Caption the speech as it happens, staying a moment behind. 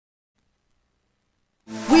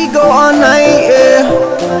we go all night, yeah.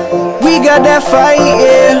 We got that fight,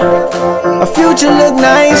 yeah. Our future look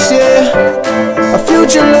nice, yeah. Our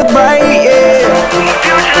future look bright, yeah. Our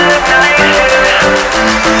future look nice, yeah.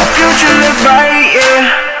 Our future look bright,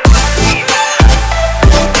 yeah.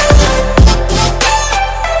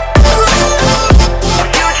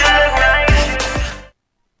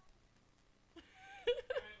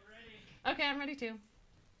 Okay, I'm ready too.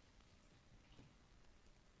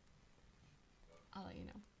 I'll let you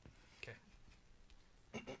know. Okay.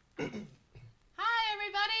 Hi,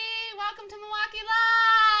 everybody. Welcome to Milwaukee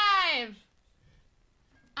Live.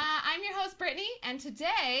 I'm your host, Brittany, and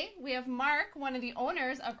today we have Mark, one of the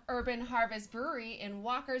owners of Urban Harvest Brewery in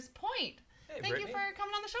Walker's Point. Hey, Thank Brittany. you for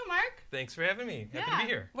coming on the show, Mark. Thanks for having me. Happy to be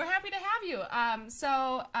here. We're happy to have you.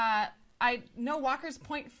 I know Walker's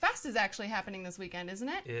Point Fest is actually happening this weekend, isn't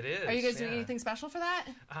it? It is. Are you guys doing anything special for that?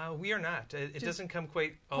 We are not. It doesn't come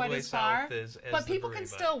quite all Quite the way as far, south as but the people brewery,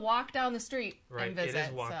 can still walk down the street right, and visit. it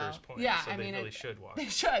is Walker's Point, yeah, so I they mean, really should walk. They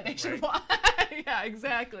should. They should Right. walk. Yeah,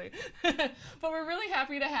 exactly. But we're really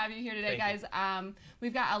happy to have you here today, Thank guys.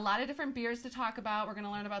 We've got a lot of different beers to talk about. We're going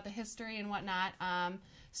to learn about the history and whatnot.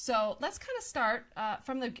 So let's kind of start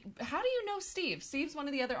from the. How do you know Steve? Steve's one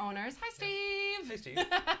of the other owners. Hi, Steve. Hey, Steve.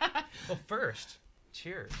 Well, first,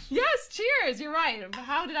 cheers. Yes, cheers. You're right.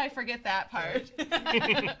 How did I forget that part?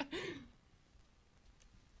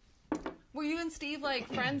 Were you and Steve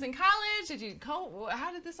like friends in college? Did you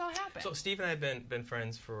how did this all happen? So Steve and I have been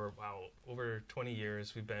friends for, wow, over 20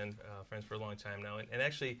 years. We've been friends for a long time now. And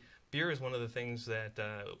actually, beer is one of the things that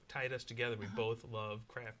tied us together. We both love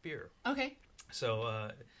craft beer. Okay. So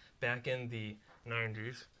back in the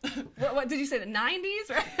 90s. What did you say, the 90s?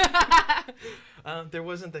 There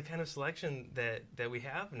wasn't the kind of selection that we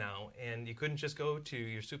have now, and you couldn't just go to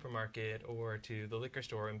your supermarket or to the liquor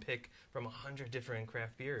store and pick from 100 different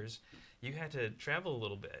craft beers. You had to travel a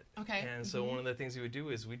little bit. Okay. And so one of the things we would do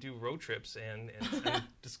is we do road trips and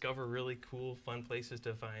discover really cool, fun places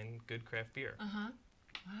to find good craft beer. Uh-huh.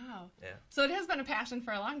 Wow. Yeah. So it has been a passion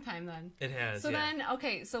for a long time then. It has, So yeah. then,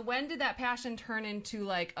 okay, so when did that passion turn into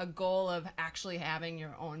like a goal of actually having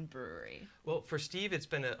your own brewery? Well, for Steve, it's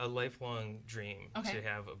been a lifelong dream to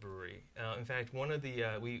have a brewery. In fact, one of the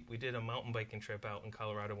we did a mountain biking trip out in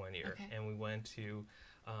Colorado one year, and we went to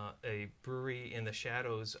a brewery in the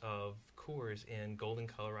shadows of Coors in Golden,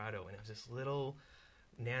 Colorado, and it was this little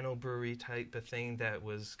nano brewery type of thing that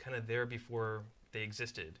was kind of there before they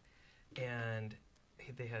existed, and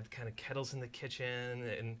they had kind of kettles in the kitchen,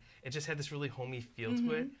 and it just had this really homey feel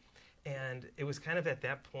to it. And it was kind of at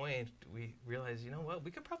that point we realized, you know what,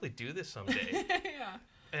 we could probably do this someday. Yeah.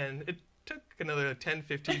 And it took another 10,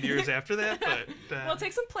 15 years after that, but... well, it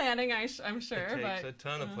takes some planning, I'm sure. It takes a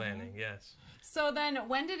ton of planning, yes. So then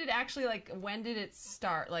when did it actually, when did it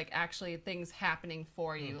start, actually things happening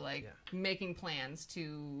for you, making plans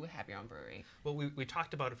to have your own brewery? Well, we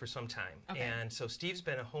talked about it for some time. And so Steve's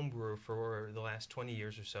been a home brewer for the last 20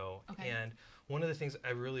 years or so. And one of the things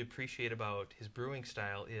I really appreciate about his brewing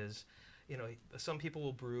style is, you know, some people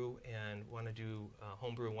will brew and want to do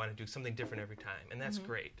home brew and want to do something different every time. And that's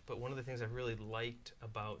great. But one of the things I really liked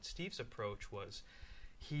about Steve's approach was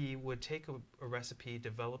he would take a recipe,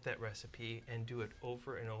 develop that recipe, and do it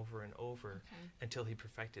over and over and over until he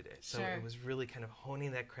perfected it. So it was really kind of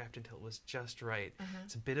honing that craft until it was just right.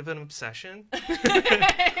 It's a bit of an obsession,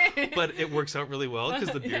 but it works out really well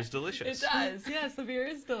because the beer's delicious. It does. Yes, the beer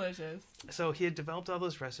is delicious. So he had developed all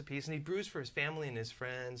those recipes, and he brews for his family and his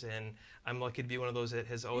friends, and I'm lucky to be one of those that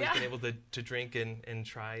has always been able to drink and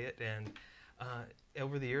try it. And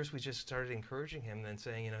over the years, we just started encouraging him and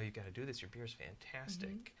saying, you know, you've got to do this. Your beer is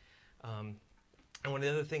fantastic. And one of the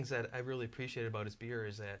other things that I really appreciate about his beer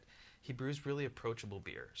is that he brews really approachable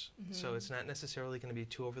beers. So it's not necessarily going to be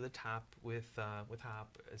too over the top with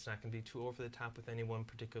hop. It's not going to be too over the top with any one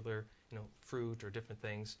particular, you know, fruit or different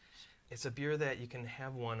things. It's a beer that you can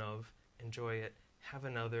have one of, enjoy it, have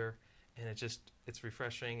another, and it's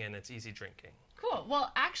refreshing and it's easy drinking. Cool.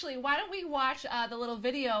 Well, actually, why don't we watch the little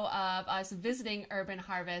video of us visiting Urban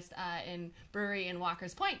Harvest in Brewery in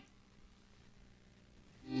Walker's Point.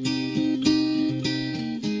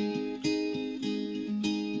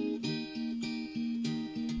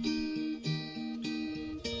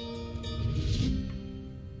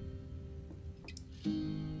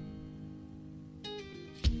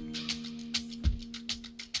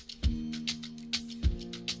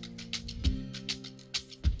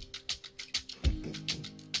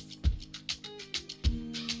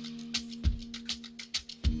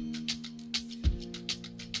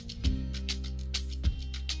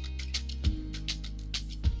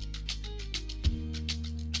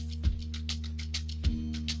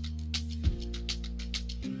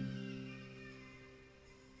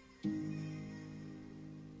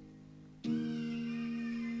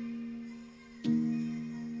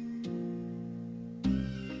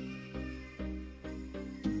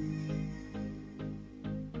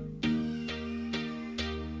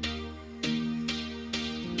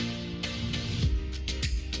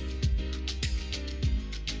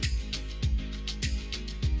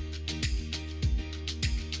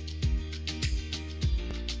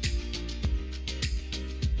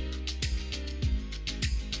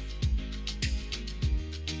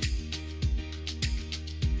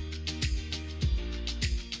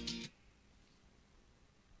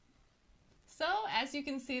 as you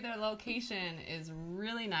can see, their location is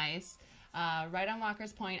really nice. Right on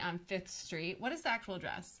Walker's Point on 5th Street. What is the actual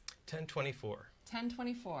address? 1024.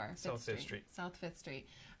 1024 South 5th Street. South 5th Street.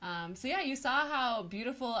 So yeah, you saw how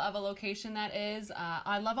beautiful of a location that is.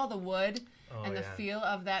 I love all the wood and the feel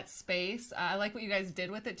of that space. I like what you guys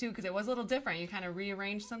did with it too, because it was a little different. You kind of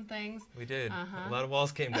rearranged some things. We did. A lot of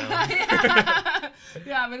walls came down.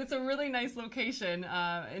 Yeah, but it's a really nice location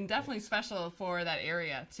and definitely special for that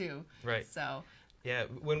area too. Right. So. Yeah,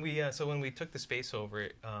 when we took the space over,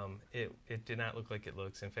 it did not look like it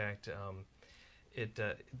looks. In fact,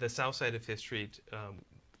 the south side of 5th Street,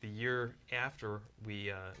 the year after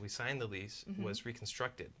we signed the lease, was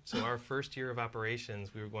reconstructed. So our first year of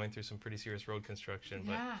operations, we were going through some pretty serious road construction.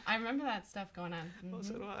 But yeah, I remember that stuff going on. Well,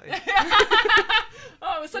 so do I.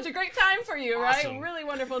 Oh, it was such a great time for you, Awesome. right? Really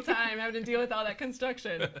wonderful time having to deal with all that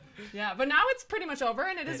construction. Yeah, but now it's pretty much over,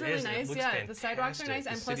 and it is really nice. It looks yeah, fantastic. the sidewalks are nice,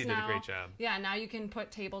 and the plus city now, did a great job. Yeah, now you can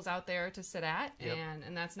put tables out there to sit at, Yep.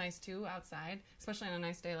 and that's nice too outside, especially on a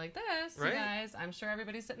nice day like this. Right. You guys, I'm sure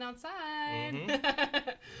everybody's sitting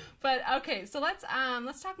outside. But okay, so let's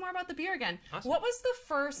talk more about the beer again. Awesome. What was the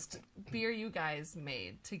first beer you guys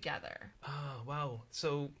made together? Oh, wow.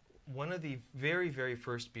 So one of the very, very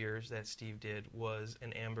first beers that Steve did was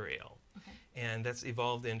an amber ale. Okay. And that's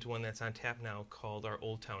evolved into one that's on tap now called our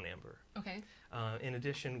Old Town Amber. Okay. In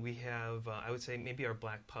addition, we have, I would say maybe our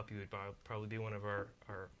Black Puppy would probably be one of our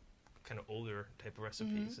kind of older type of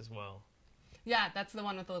recipes as well. Yeah, that's the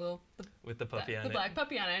one with the little... With the puppy on it. The black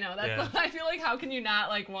puppy on it, I know. That's Yeah. I feel like, how can you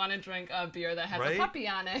not want to drink a beer that has a Right? puppy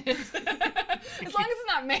on it? As long as it's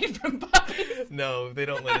not made from puppies. No, they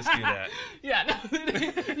don't let us do that. Yeah,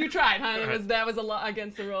 no. You tried, huh? That was a lot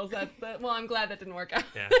against the rules. Well, I'm glad that didn't work out.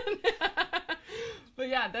 Yeah. But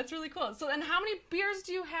yeah, that's really cool. So, and how many beers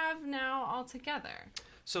do you have now altogether?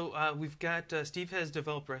 So we've got, Steve has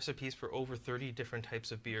developed recipes for over 30 different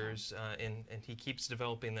types of beers, and he keeps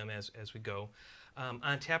developing them as we go.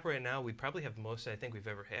 On tap right now, we probably have the most I think we've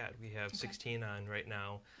ever had. We have 16 on right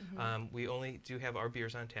now. We only do have our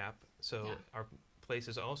beers on tap, so our place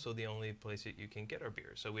is also the only place that you can get our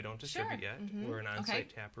beers. So we don't distribute yet. We're an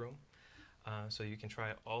on-site tap room. So you can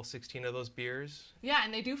try all 16 of those beers. Yeah,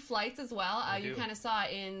 and they do flights as well. You do. kind of saw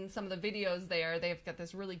in some of the videos there, they've got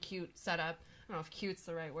this really cute setup. I don't know if cute's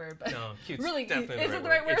the right word, but No, cute's really, definitely is the it the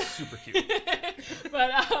right right word? It's super cute.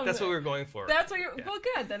 But That's what we were going for. That's what you're. Well,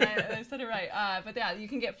 good. Then I said it right. But yeah, you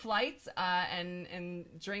can get flights and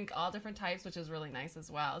drink all different types, which is really nice as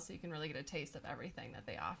well. So you can really get a taste of everything that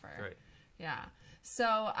they offer. Right. Yeah.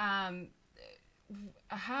 So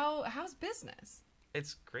how's business?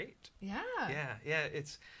 It's great. Yeah. Yeah.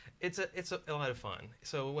 It's a lot of fun.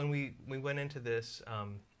 So when we went into this,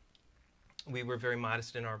 we were very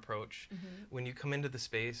modest in our approach. When you come into the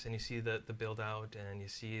space and you see the build out and you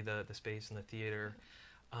see the space and the theater,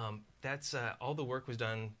 that's all the work was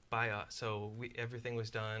done by us. So everything was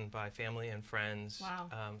done by family and friends. Wow.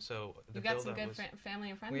 So the You've got some build-out good family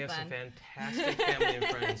and friends. we have then. some fantastic family and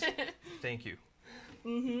friends. Thank you.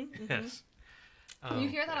 Yes. You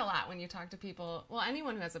hear that a lot when you talk to people, well,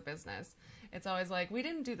 anyone who has a business. It's always like, we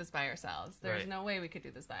didn't do this by ourselves. There's Right. no way we could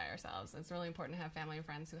do this by ourselves. It's really important to have family and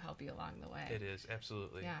friends who help you along the way. It is,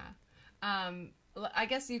 absolutely. Yeah. I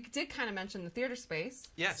guess you did kind of mention the theater space.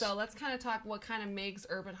 Yes. So let's kind of talk what kind of makes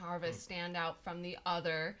Urban Harvest stand out from the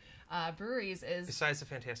other breweries is... Besides the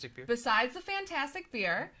fantastic beer? Besides the fantastic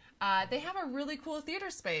beer, they have a really cool theater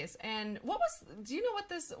space. And do you know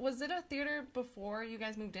what was it a theater before you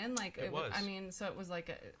guys moved in? Like It was. I mean, so it was like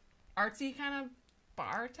a artsy kind of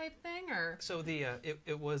bar type thing, or? So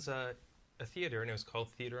it was a theater, and it was called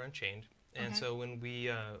Theater Unchained. And so when we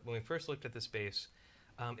first looked at the space,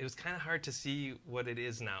 it was kind of hard to see what it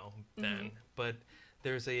is now then. But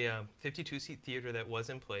there's a 52-seat theater that was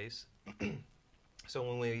in place. So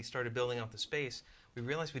when we started building out the space, we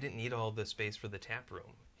realized we didn't need all the space for the tap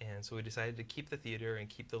room. And so we decided to keep the theater and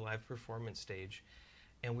keep the live performance stage.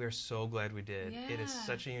 And we're so glad we did. Yeah. It is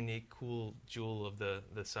such a unique, cool jewel of the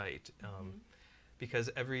site.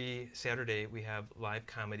 Because every Saturday we have live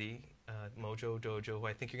comedy, Mojo Dojo, who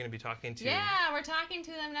I think you're going to be talking to. Yeah, we're talking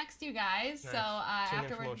to them next, you guys. Nice. So Tune in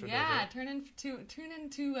for afterward, Mojo yeah, Dojo. tune in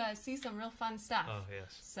to see some real fun stuff. Oh,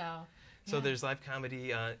 yes. So there's live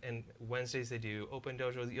comedy, and Wednesdays they do open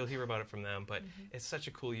dojo. You'll hear about it from them, but it's such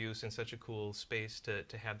a cool use and such a cool space to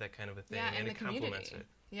have that kind of a thing, yeah, and the it complements community. it.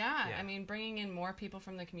 Yeah, Yeah. I mean, bringing in more people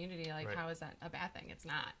from the community, like Right. how is that a bad thing? It's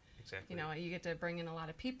not. Exactly. You know, you get to bring in a lot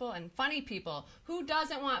of people and funny people. Who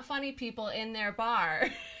doesn't want funny people in their bar?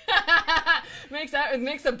 It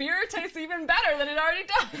makes a beer taste even better than it already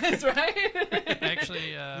does, right?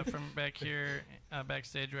 Actually, from back here,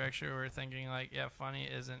 backstage, we were thinking like, yeah, funny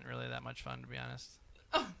isn't really that much fun, to be honest.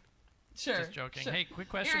 Oh, sure. Just joking. Sure. Hey, quick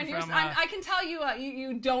question Aaron, from. I can tell you,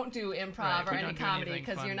 you don't do improv or we any don't do comedy anything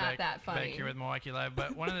because fun you're not that funny. Back here with Milwaukee Live,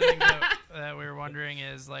 but one of the things that we were wondering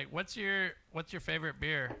is like, what's your favorite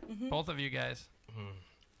beer? Both of you guys.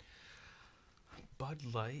 Bud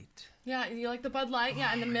Light. Yeah, you like the Bud Light,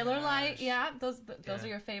 yeah, and the Miller Light, yeah. Those are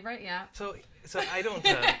your favorite, yeah. So I don't.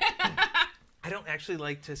 I don't actually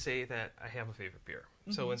like to say that I have a favorite beer.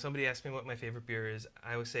 So when somebody asks me what my favorite beer is,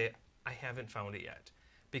 I always say I haven't found it yet,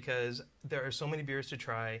 because there are so many beers to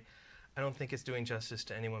try. I don't think it's doing justice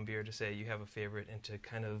to any one beer to say you have a favorite and to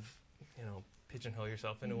kind of, pigeonhole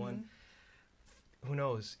yourself into one. Who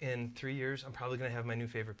knows? In 3 years, I'm probably going to have my new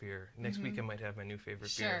favorite beer. Next week, I might have my new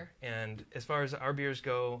favorite beer. And as far as our beers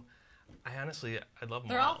go, I love them.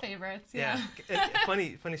 They're all favorites. Yeah.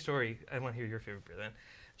 Funny story. I want to hear your favorite beer then.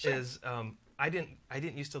 Sure. Is I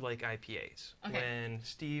didn't used to like IPAs. Okay. When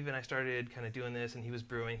Steve and I started kind of doing this, and he was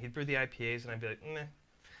brewing, he'd brew the IPAs, and I'd be like, meh.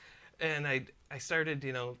 And I started,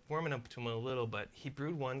 warming up to him a little, but he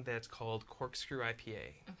brewed one that's called Corkscrew IPA.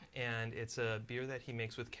 Okay. And it's a beer that he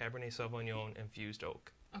makes with Cabernet Sauvignon infused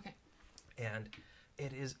oak. Okay. And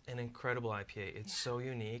it is an incredible IPA. It's so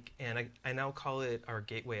unique. And I now call it our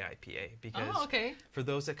gateway IPA, because for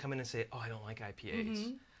those that come in and say, oh, I don't like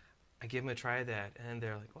IPAs, I give them a try of that, and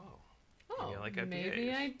they're like, whoa. Oh, I like IPAs.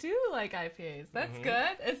 Maybe I do like IPAs. That's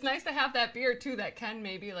good. It's nice to have that beer, too, that can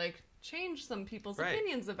maybe, change some people's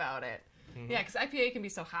opinions about it. Yeah, because IPA can be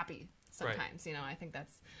so hoppy sometimes. I think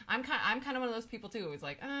I'm kind of one of those people too. Who's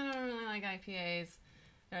like, I don't really like IPAs.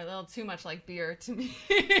 They're a little too much like beer to me.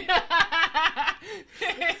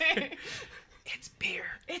 It's beer.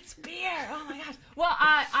 It's beer. Oh my gosh. Well,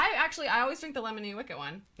 I always drink the Lemony Wicket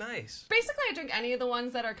one. Nice. Basically, I drink any of the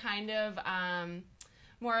ones that are kind of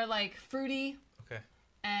more like fruity.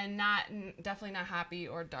 And definitely not hoppy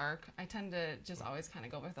or dark. I tend to just always kind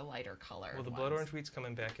of go with a lighter color. Well, the Blood Orange Wheat's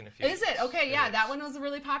coming back in a few weeks. Is it? Okay, yeah, that one was a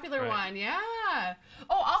really popular one. Yeah.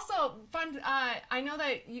 Oh, also, fun, I know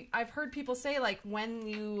that I've heard people say, when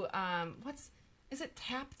you, is it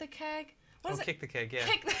tap the keg? What is it? Kick the keg, yeah.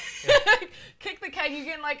 Kick the keg, you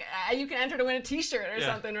can enter to win a t-shirt or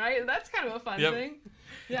something, right? That's kind of a fun thing.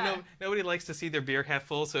 Yeah. Nobody likes to see their beer half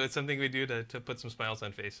full, so it's something we do to put some smiles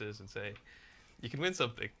on faces and say, you can win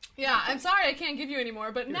something. Yeah, I'm sorry I can't give you any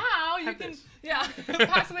more, but now you can,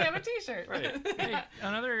 possibly have a t-shirt. Right. Hey,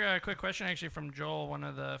 another quick question actually from Joel, one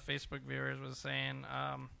of the Facebook viewers, was saying,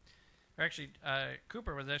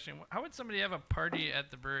 Cooper was asking, how would somebody have a party at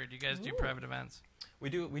the brewery? Do you guys do private events? We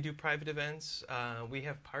do private events. We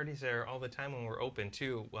have parties there all the time when we're open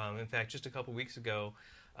too. In fact, just a couple weeks ago,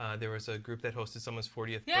 there was a group that hosted someone's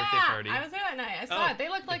 40th birthday party. Yeah, I was there that night. I saw it. They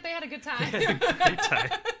looked like they had a good time. Great time.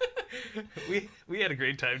 We had a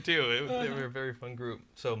great time too. They were a very fun group.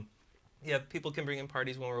 So, yeah, people can bring in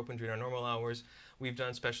parties when we're open during our normal hours. We've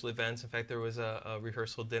done special events. In fact, there was a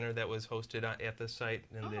rehearsal dinner that was hosted at the site,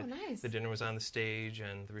 and nice. The dinner was on the stage,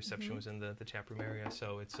 and the reception was in the tap room area.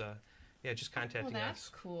 So it's just contacting us. That's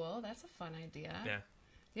cool. That's a fun idea. Yeah.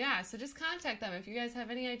 Yeah, so just contact them if you guys have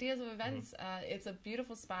any ideas of events. It's a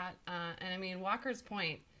beautiful spot, and I mean Walker's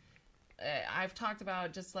Point. I've talked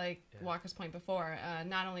about just Walker's Point before,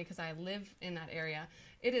 not only because I live in that area,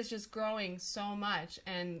 it is just growing so much.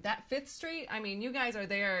 And that 5th Street, I mean, you guys are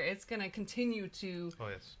there. It's going to continue to,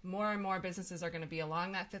 more and more businesses are going to be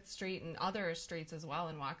along that 5th Street and other streets as well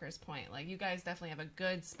in Walker's Point. You guys definitely have a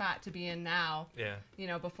good spot to be in now,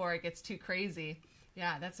 before it gets too crazy.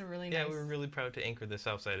 Yeah, that's a really nice... Yeah, we're really proud to anchor the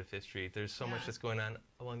south side of 5th Street. There's so much that's going on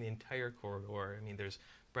along the entire corridor. I mean, there's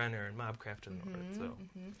Brenner and Mobcraft in the north. So.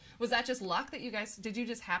 Was that just luck that you guys... Did you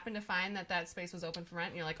just happen to find that space was open for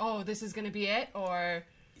rent and you're like, oh, this is going to be it? Or...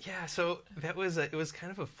 Yeah, so that was... it was kind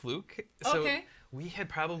of a fluke. So we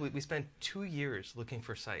spent 2 years looking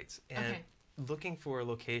for sites. And looking for a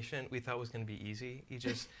location we thought was going to be easy. You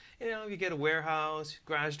just, you get a warehouse,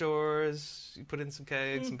 garage doors, you put in some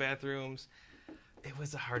kegs, some bathrooms. It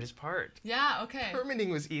was the hardest part. Yeah, okay.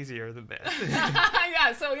 Permitting was easier than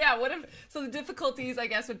that. So the difficulties, I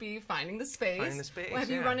guess, would be finding the space. Finding the space,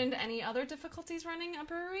 Have you run into any other difficulties running a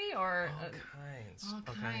brewery? Or All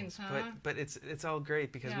kinds, huh? But it's all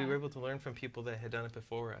great because we were able to learn from people that had done it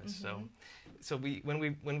before us. So when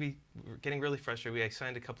we were getting really frustrated, I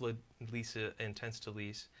signed a couple of intents to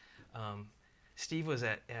lease. Steve was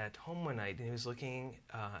at home one night and he was looking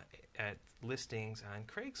at listings on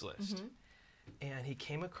Craigslist. And he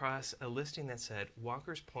came across a listing that said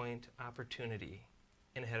Walker's Point Opportunity,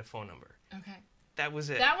 and it had a phone number. Okay. That was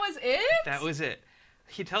it. That was it? That was it.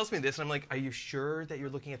 he tells me this, and I'm like, are you sure that you're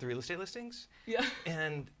looking at the real estate listings? Yeah.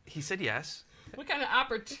 And he said yes. What kind of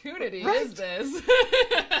opportunity Right. is this?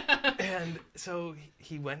 And so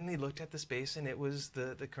he went and he looked at the space, and it was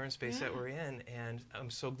the current space that Yeah. we're in. And I'm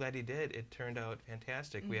so glad he did. It turned out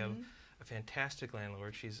fantastic. We have a fantastic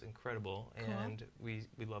landlord. She's incredible, and we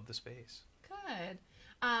love the space. Good.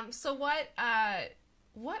 So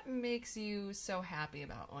what makes you so happy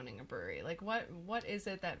about owning a brewery? Like, what is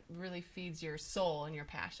it that really feeds your soul and your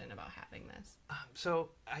passion about having this? So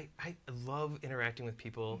I love interacting with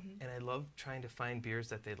people, and I love trying to find beers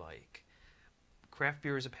that they like. Craft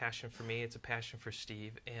beer is a passion for me. It's a passion for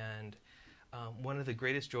Steve. And one of the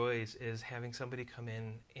greatest joys is having somebody come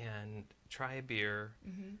in and try a beer,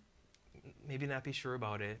 maybe not be sure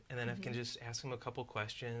about it, and then I can just ask them a couple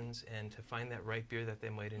questions and to find that right beer that they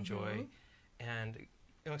might enjoy, and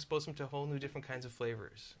expose them to whole new different kinds of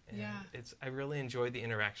flavors. And I really enjoy the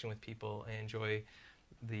interaction with people. I enjoy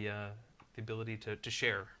the ability to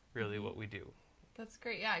share really what we do. That's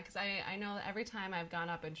great. Yeah, because I know that every time I've gone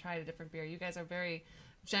up and tried a different beer, you guys are very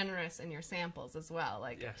generous in your samples as well.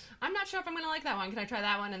 Like, Yes. I'm not sure if I'm going to like that one. Can I try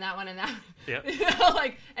that one and that one and that one? Yep. You know,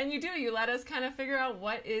 like, and you let us kind of figure out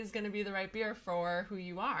what is going to be the right beer for who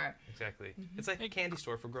you are. Exactly. It's like a candy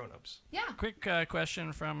store for grown-ups. Yeah. Quick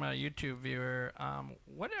question from a YouTube viewer.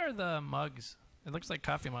 What are the mugs? It looks like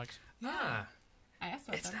coffee mugs. Ah, I asked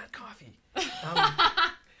about it's that. not coffee.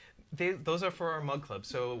 Those are for our mug club.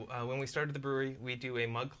 So when we started the brewery, we do a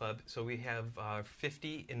mug club. So we have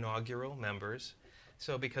 50 inaugural members.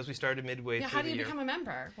 So because we started midway through How the do you year, become a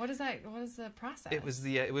member? What is that? What is the process? it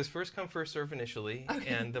was first come first serve initially,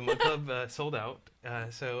 and the mug club sold out.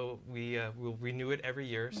 So we'll renew it every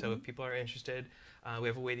year. So if people are interested, we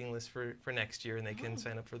have a waiting list for next year, and they can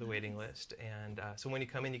sign up for the waiting list. And so when you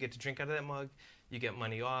come in, you get to drink out of that mug. You get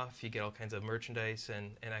money off. You get all kinds of merchandise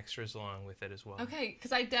and extras along with it as well. Okay,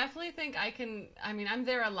 because I definitely think I can. I mean, I'm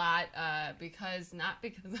there a lot because not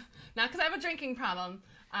because I have a drinking problem,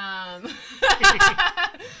 but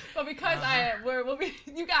because we'll be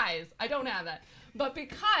you guys. I don't have that, but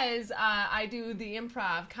because I do the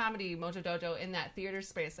improv comedy Mojo Dojo in that theater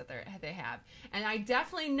space that they have, and I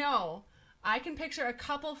definitely know. I can picture a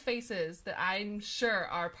couple faces that I'm sure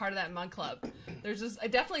are part of that mug club. There's just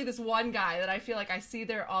definitely this one guy that I feel like I see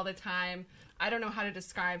there all the time. I don't know how to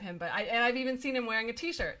describe him, but I've even seen him wearing a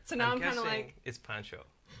T-shirt. So now I'm kind of like, it's Pancho.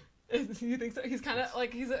 you think so? He's kind of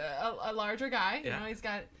like he's a larger guy. Yeah. You know, he's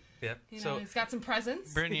got he's got some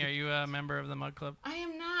presence. Brittany, are you a member of the mug club? I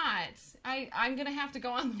am not. I'm gonna have to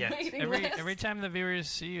go on the waiting list. Every time the viewers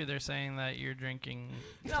see you, they're saying that you're drinking.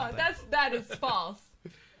 No, something. that is false.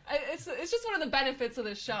 It's just one of the benefits of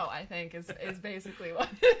the show, I think, is basically what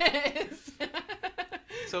it is.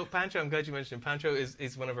 So Pancho, I'm glad you mentioned him. Pancho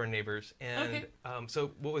is one of our neighbors. And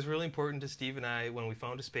so what was really important to Steve and I when we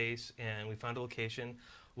found a space and we found a location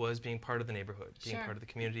was being part of the neighborhood, being part of the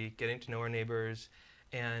community, getting to know our neighbors.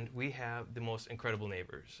 And we have the most incredible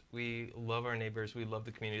neighbors. We love our neighbors. We love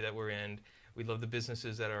the community that we're in. We love the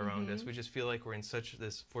businesses that are around us. We just feel like we're in such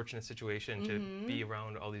this fortunate situation to be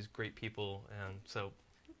around all these great people. And so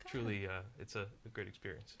truly, it's a great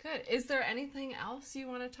experience. Good. Is there anything else you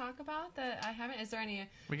want to talk about that I haven't? Is there any?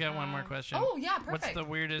 We got one more question. Oh, yeah, perfect. What's the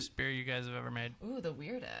weirdest beer you guys have ever made? Ooh, the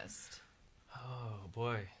weirdest. Oh,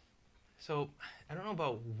 boy. So I don't know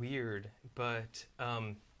about weird, but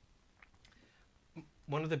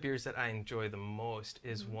one of the beers that I enjoy the most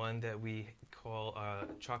is one that we call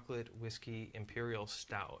Chocolate Whiskey Imperial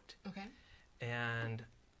Stout. Okay. And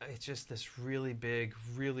it's just this really big,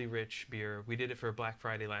 really rich beer. We did it for Black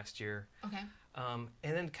Friday last year. Okay. And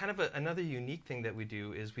then kind of another unique thing that we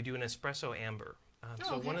do is we do an espresso amber.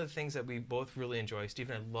 So one of the things that we both really enjoy,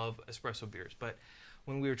 Steve and I love espresso beers, but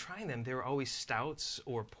when we were trying them, they were always stouts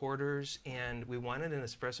or porters, and we wanted an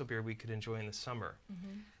espresso beer we could enjoy in the summer.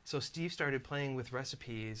 So Steve started playing with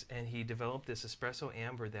recipes, and he developed this espresso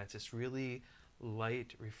amber that's this really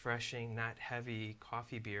light, refreshing, not heavy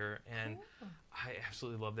coffee beer, and I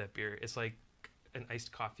absolutely love that beer. It's like an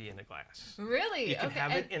iced coffee in a glass. Really? You can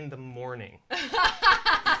have it in the morning.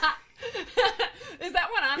 Is that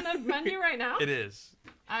one on the menu right now? It is.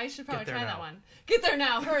 I should probably Get there try that now. one. Get there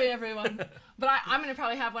now. Hurry, everyone. But I'm going to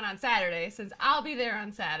probably have one on Saturday since I'll be there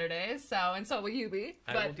on Saturdays. And so will you be.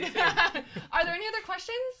 I But will be too. are there any other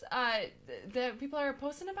questions that people are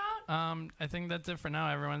posting about? I think that's it for now.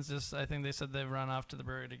 Everyone's I think they said they've run off to the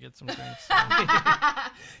brewery to get some drinks. So.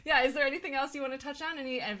 Yeah, is there anything else you want to touch on?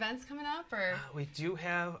 Any events coming up? Or We do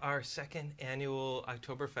have our second annual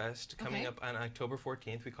Oktoberfest coming up on October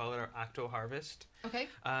 14th. We call it our Octo Harvest. Okay.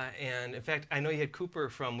 And in fact, I know you had Cooper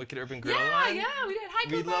from Wicked Urban Grill Yeah, on. yeah, we did. Hi,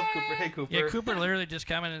 Cooper. We love Cooper. Hey, Cooper. Yeah, Yeah, Cooper literally just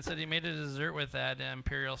commented and said he made a dessert with that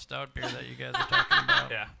Imperial Stout beer that you guys are talking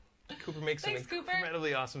about. Yeah. Cooper makes some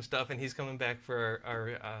incredibly awesome stuff, and he's coming back for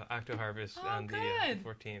our Octo Harvest on the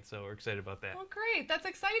 14th, so we're excited about that. Well, great. That's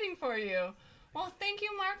exciting for you. Well, thank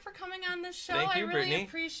you, Mark, for coming on this show. Thank you, I really Brittany.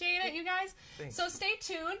 appreciate it, you guys. Thanks. So stay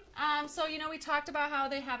tuned. So, you know, we talked about how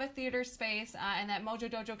they have a theater space and that Mojo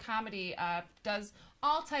Dojo Comedy does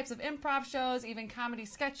all types of improv shows, even comedy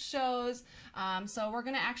sketch shows. So we're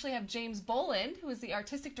going to actually have James Boland, who is the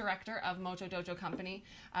artistic director of Mojo Dojo Company,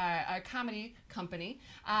 a comedy company,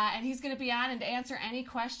 and he's going to be on and to answer any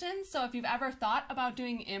questions. So if you've ever thought about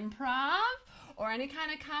doing improv or any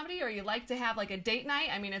kind of comedy, or you like to have like a date night,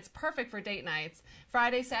 I mean, it's perfect for date nights.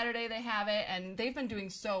 Friday, Saturday, they have it, and they've been doing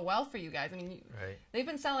so well for you guys. I mean, they've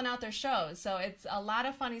been selling out their shows, so it's a lot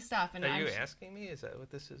of funny stuff. And are you asking me? Is that what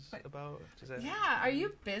this is about? Yeah, are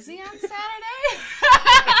you busy on Saturday?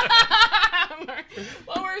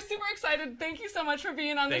 Well, we're super excited. Thank you so much for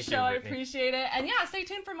being on the show. I appreciate it. And yeah, stay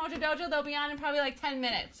tuned for Mojo Dojo. They'll be on in probably like 10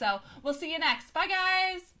 minutes. So we'll see you next. Bye,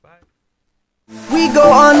 guys. Bye. We go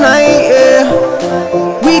all night, yeah.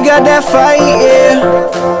 We got that fight, yeah.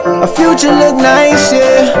 Our future look nice,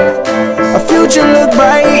 yeah. Our future look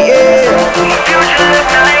bright, yeah.